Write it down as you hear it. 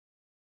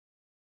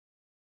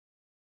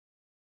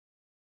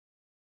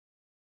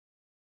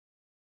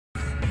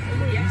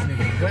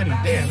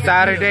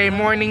Saturday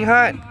morning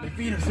hunt.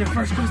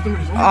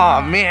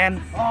 Oh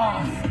man.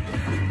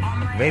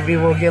 Maybe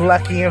we'll get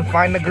lucky and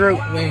find the group.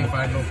 We ain't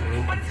find no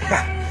group.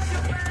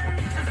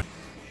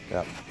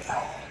 Yep.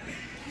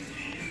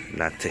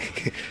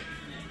 Nothing.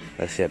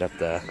 Let's hit up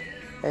the.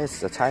 Hey,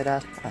 it's a tight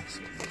ass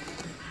mask.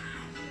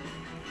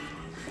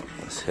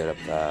 Let's hit up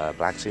the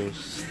Black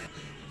Series.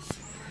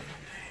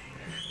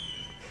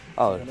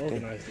 Oh,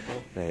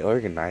 they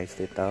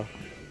organized it though.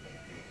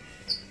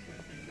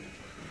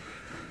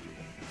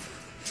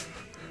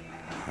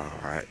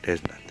 Alright,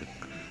 there's nothing.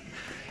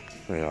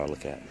 We all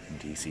look at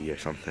DC or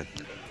something.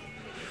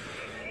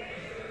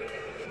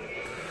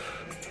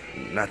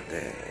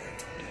 Nothing.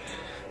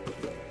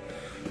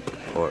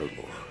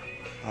 Horrible.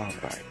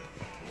 Alright.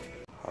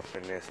 Up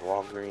in this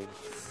Walgreens.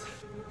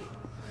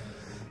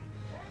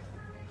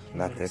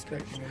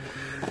 Nothing.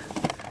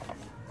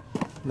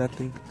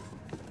 Nothing.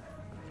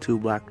 2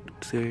 Black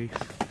Series.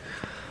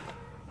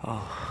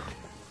 Oh.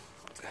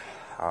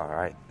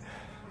 Alright.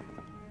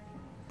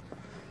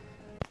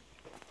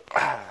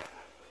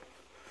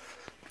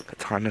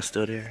 Katana's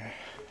still there.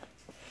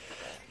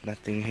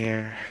 Nothing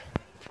here.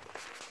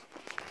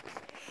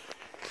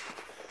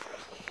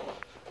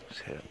 Let's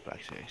hit up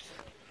Black Series.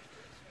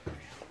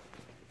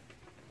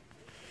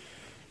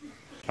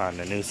 Found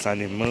the new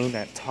Sun and Moon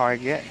at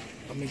Target.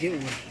 I'm gonna get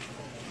one.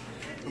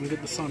 I'm gonna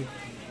get the sun.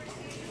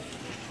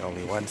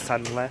 Only one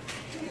sun left.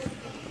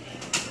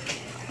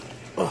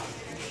 Oh.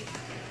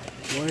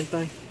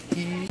 Anything?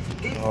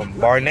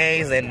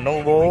 Barney's and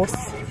Nobles.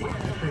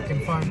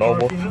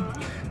 Noble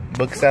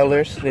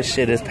booksellers. This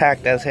shit is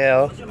packed as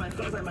hell.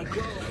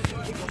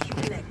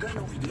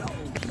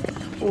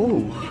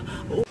 Ooh.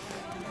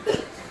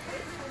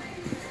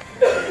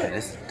 Yeah,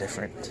 this is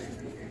different.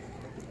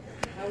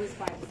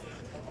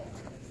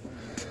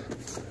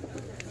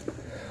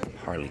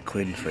 Harley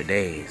Quinn for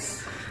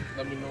days.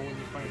 Let me know when you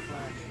find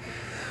Flash.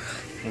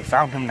 We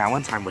found him that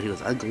one time, but he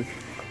was ugly.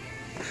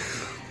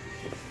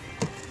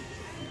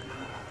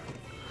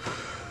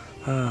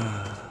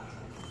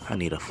 I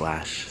need a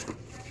Flash.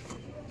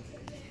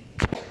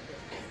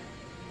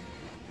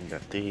 We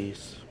got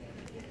these.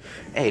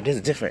 Hey, this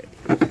is different.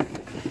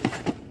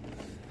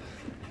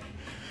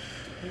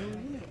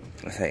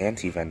 That's an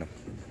anti-venom.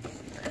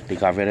 They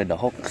got rid of the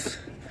Hulks.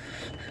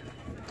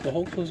 The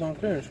Hulk was on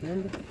clearance,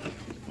 remember?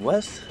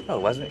 Was? Oh,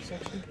 it wasn't.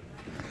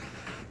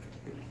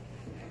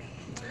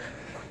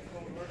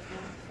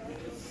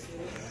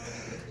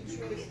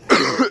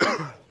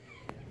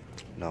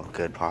 No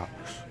good pops.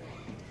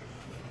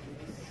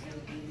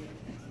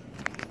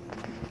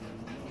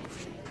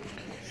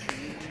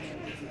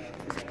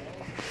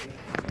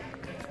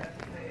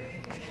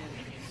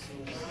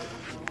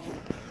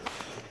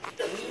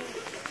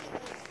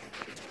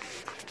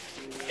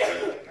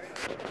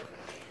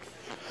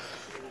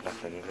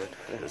 Nothing good.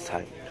 This is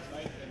tight.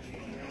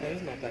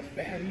 It's not that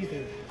bad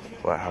either.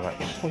 What? How much?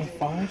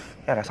 25.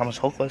 Yeah, that's how much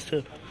Hulk was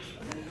too.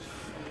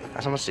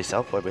 That's how much they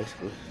sell for,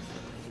 basically.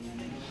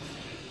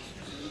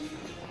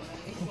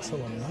 Looks so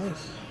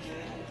nice.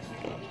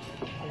 I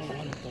don't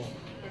want it though.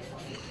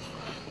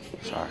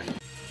 Sorry.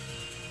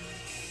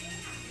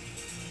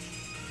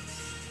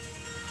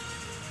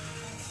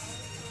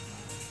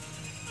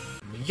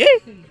 Yeah.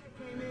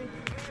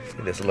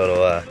 This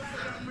little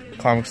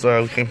comic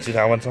store we came to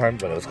that one time,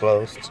 but it was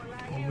closed.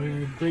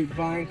 Over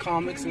Grapevine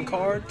Comics and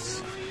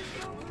Cards.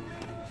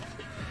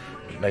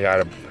 They got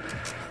a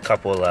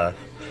couple the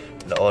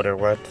older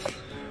ones.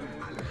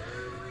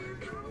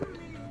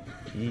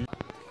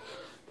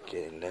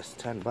 Getting this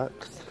 $10.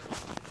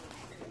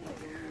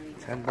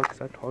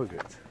 $10 at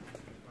Target.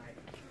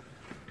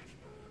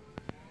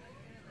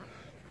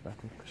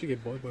 Nothing. Should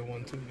get Boy Boy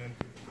one too then.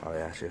 Oh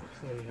yeah, sure.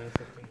 So he has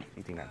something.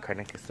 You think that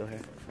Krennic is still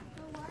here?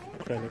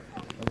 Krennic.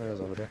 Oh,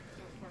 there's over there.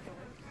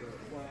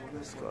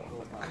 Let's go.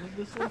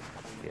 This one?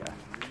 Yeah.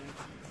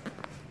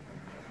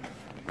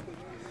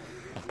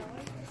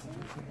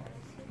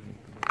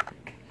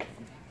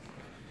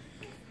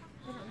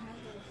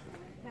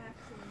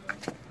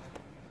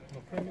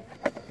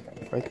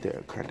 Right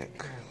there,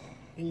 Krennic.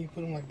 And you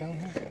put them like down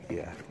here?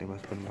 Yeah, they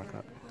must put them back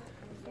up.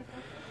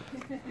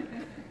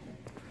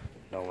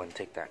 No one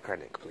take that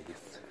Krennic,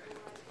 please.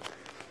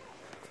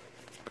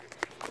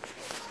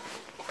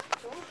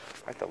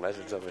 Like the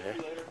legends over here.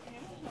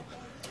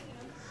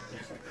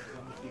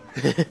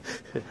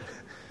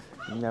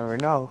 You never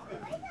know.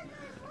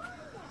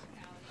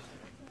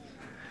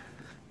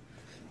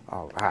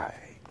 Alright.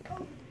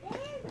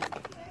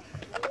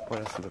 What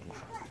else are we looking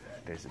for?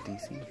 There's a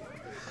DC.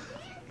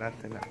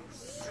 Nothing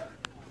else.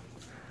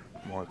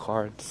 More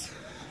cards.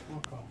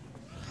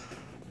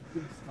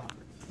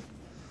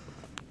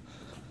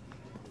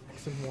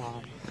 X and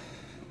Y.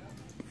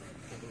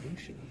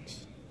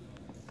 Evolutions.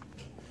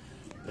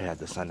 They had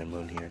the Sun and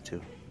Moon here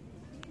too.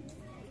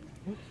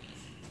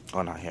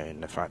 Oh, not here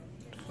in the front.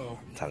 Oh.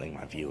 I'm telling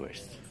my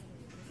viewers.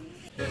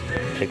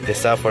 Pick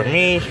this up for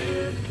me.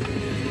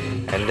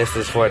 And this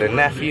is for the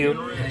nephew.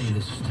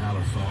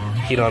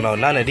 He don't know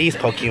none of these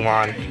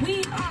Pokemon.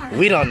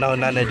 We don't know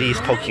none of these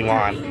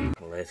Pokemon.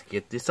 Let's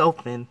get this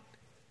open.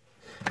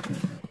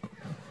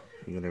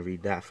 You're gonna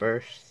read that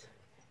first.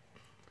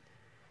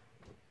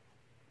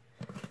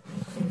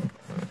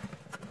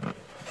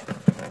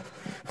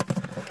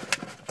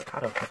 How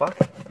the fuck?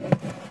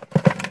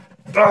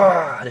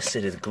 Ah, this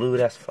shit is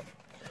glued as fuck.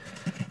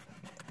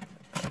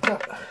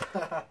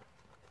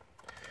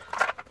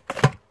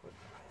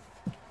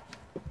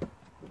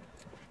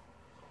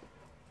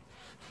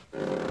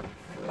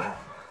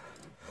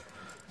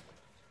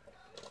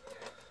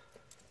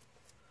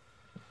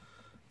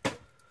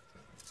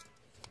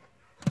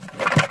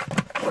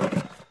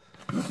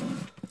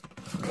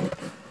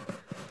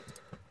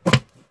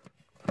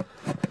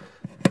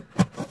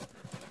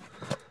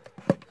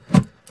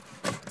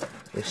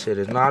 This shit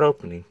is not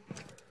opening.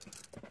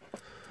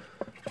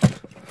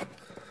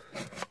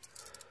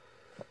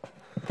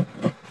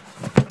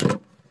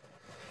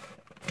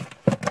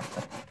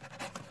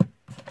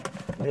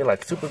 They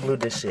like super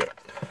glued this shit.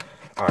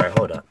 Alright,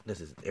 hold up. This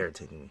is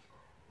irritating me.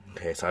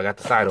 Okay, so I got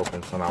the side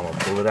open, so now I'm gonna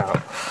pull it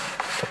out.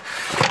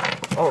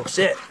 Oh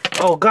shit!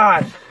 Oh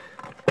god!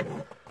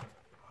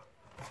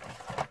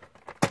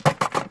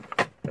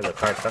 There's a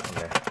card stuck in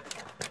there.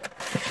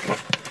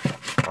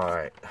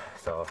 Alright,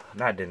 so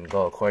that didn't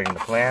go according to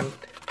plan.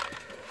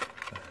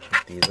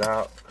 Get these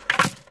out.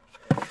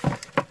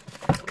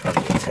 Comes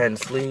with 10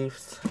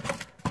 sleeves.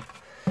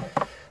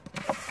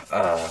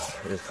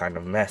 It's kind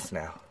of a mess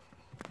now.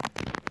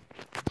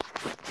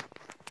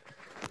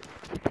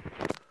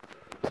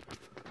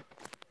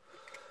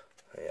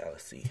 Yeah,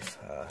 let's see.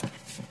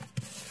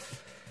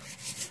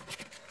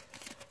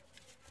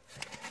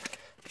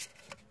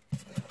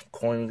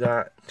 Coin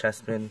got,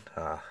 chestman,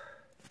 alright,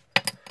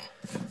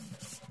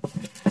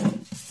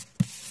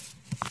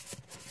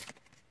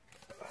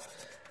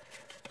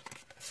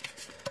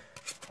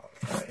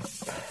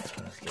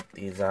 let's get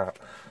these out.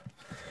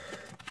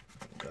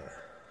 Got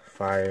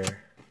Fire,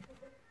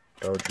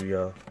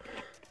 Dodrio,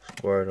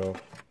 Squirtle,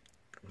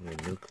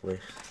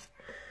 Nucleus,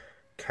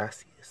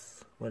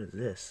 Cassius. What is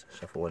this?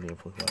 Shuffle one of your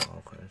Pokemon,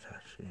 all cards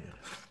attached to you.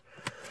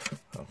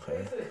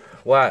 Okay.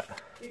 What?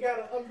 You got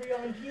an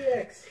Umbreon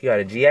GX. You got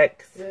a GX?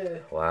 Yeah.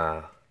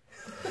 Wow.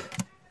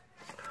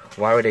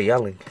 Why were they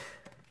yelling?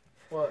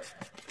 What?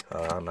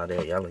 I don't know, they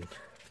were yelling.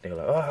 They were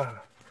like,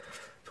 ah,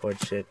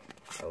 towards shit.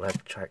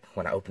 Electric.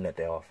 When I opened it,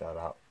 they all fell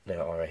out.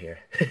 They're all right here.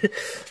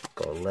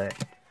 Go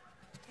let.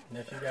 And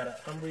if you got an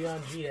Umbreon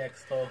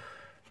GX, though.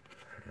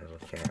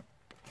 Can't.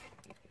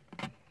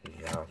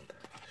 Yeah.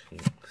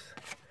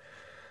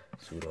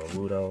 Pseudo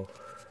Wudo.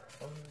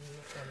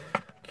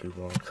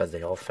 Cubone. Because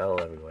they all fell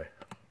everywhere.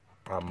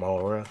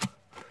 Amora.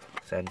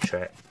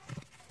 Sentret.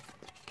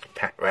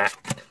 Pat Rat.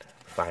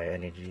 Fire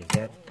Energy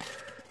again.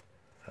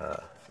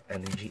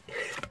 Energy.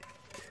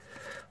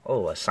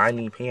 Oh, a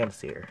shiny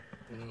Panseer.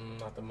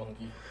 Not the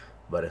monkey.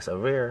 But it's a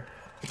rare.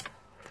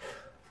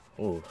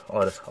 Ooh,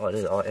 oh, this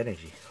is all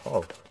energy.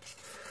 Oh,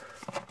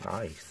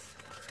 nice.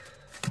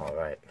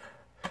 Alright.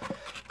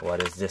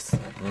 What is this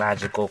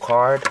magical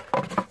card?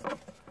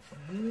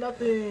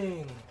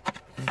 Nothing.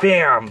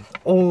 Bam!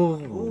 Ooh.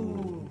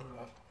 Ooh.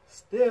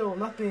 Still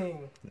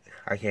nothing.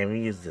 I can't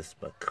even use this,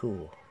 but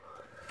cool.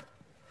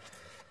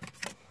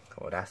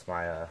 Oh, that's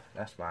my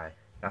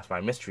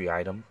mystery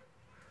item.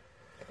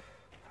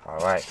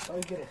 Alright. Oh,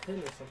 you get a pin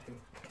or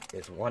something.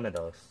 It's one of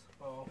those.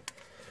 Oh.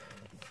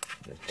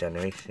 The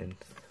generations.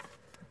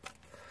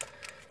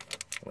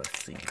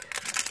 Let's see.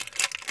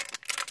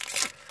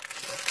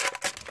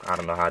 I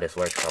don't know how this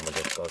works, so I'm gonna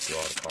just go through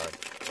all the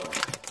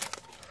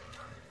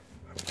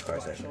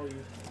cards. I'll show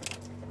you.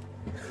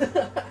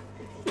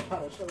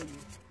 I'll show you.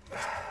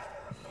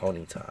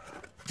 Ponyta.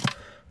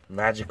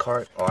 Magic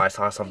card. Oh, I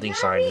saw something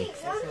shiny.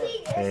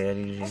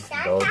 Energy.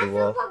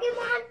 Doduo.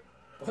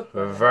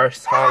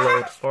 Reverse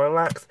hollowed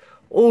Snorlax.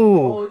 Ooh.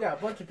 Oh, we got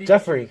a bunch of people.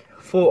 Jeffrey.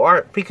 Full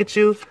art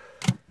Pikachu.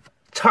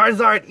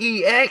 Charizard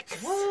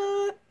EX.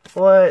 What?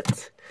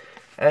 What?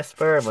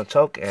 Esper,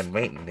 Machoke, and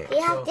Maintenance.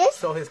 You have this?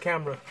 Show his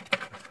camera.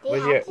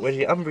 Where's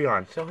your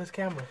Umbreon? Show his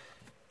camera.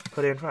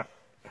 Put it in front.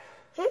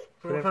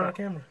 Put it in front of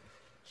the camera.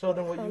 Show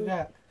them what you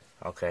got.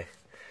 Okay.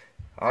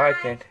 Alright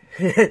then.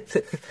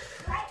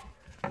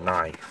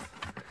 Nice.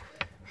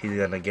 He's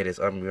gonna get his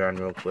Umbreon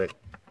real quick.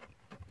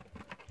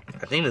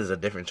 I think this is a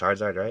different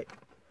Charizard, right?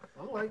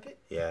 I like it.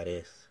 Yeah, it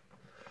is.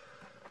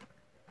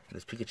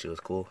 This Pikachu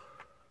is cool.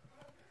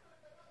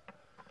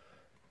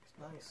 It's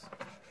nice.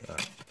 Yeah.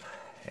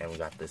 And we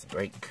got this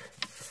break.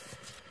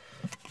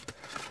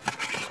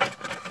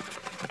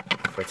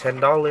 For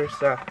 $10,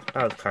 that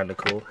was kind of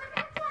cool.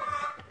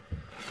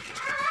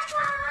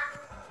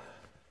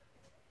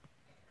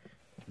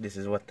 This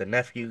is what the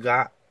nephew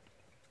got.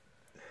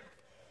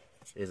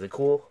 Is it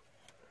cool?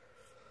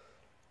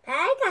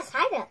 I got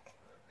Psyduck.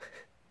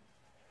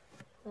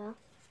 Well,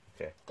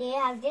 Okay. do you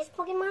have this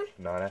Pokemon?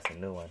 No, that's a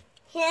new one.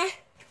 Yeah.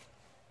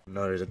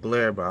 No, there's a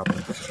glare, but I'm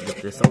gonna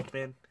get this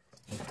open.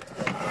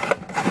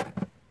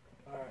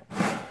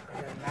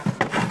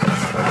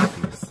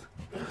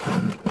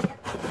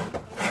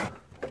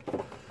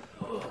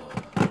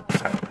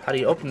 How do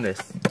you open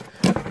this?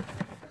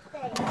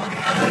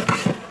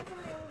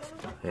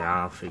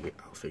 Yeah, I'll figure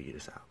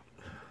this out.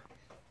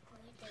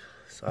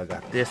 So I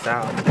got this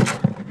out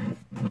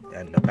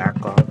and the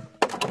back off.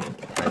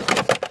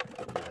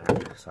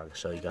 So I can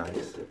show you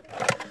guys.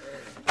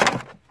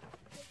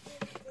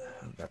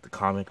 Got the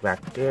comic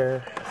back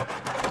there.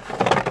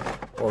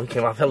 Oh, he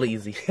came off hella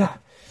easy.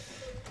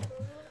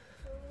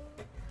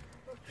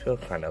 Feels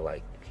kind of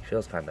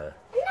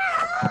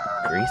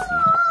greasy.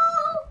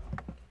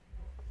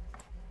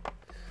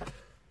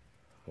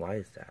 Why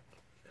is that?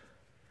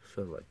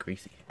 Feels like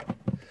greasy.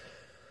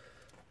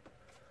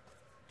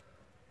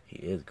 He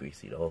is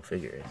greasy, the whole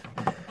figure is.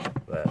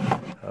 But,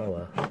 oh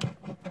well.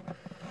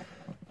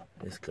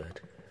 It's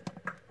good.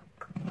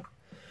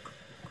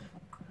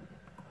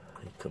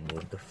 You can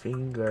move the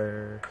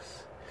fingers.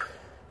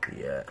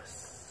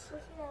 Yes.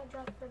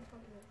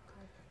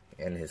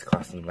 And his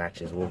costume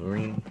matches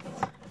Wolverine.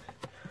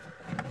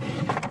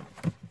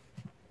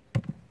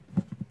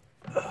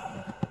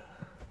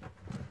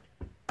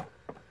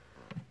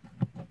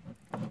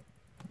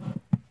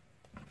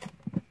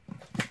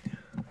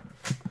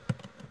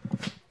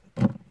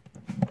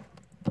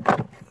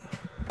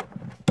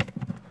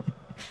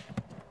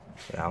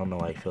 I don't know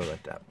why he feels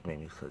like that.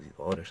 Maybe because he's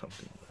old or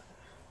something.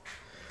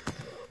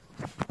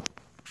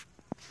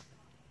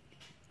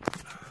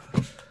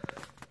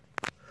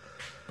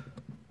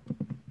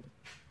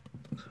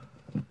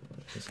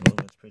 His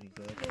movement's pretty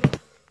good.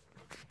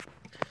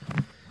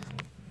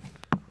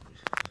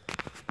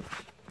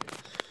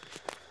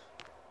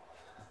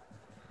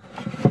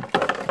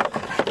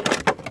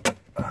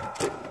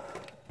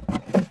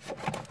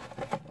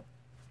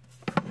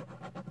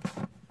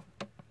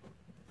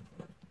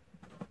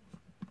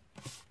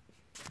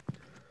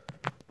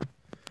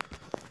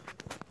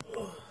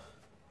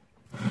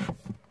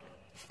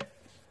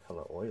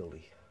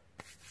 Oily.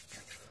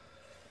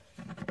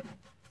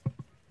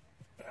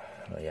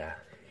 Oh yeah,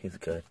 he's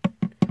good.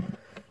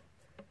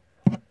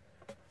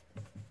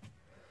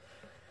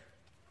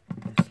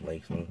 His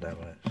legs move that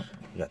much.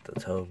 You got the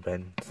toe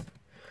bends,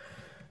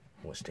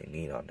 which they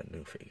need on the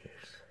new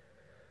figures.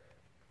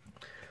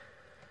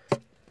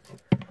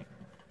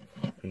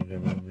 Finger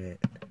movement,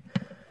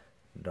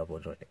 double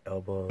jointed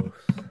elbows.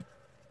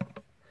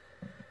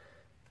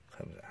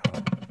 Comes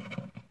out.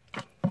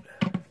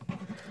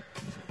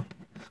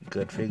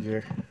 Good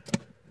figure.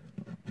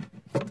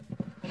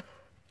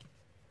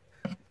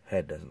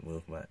 Head doesn't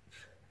move much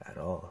at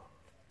all.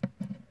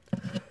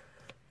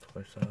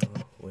 Torso,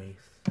 waist,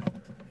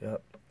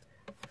 yep.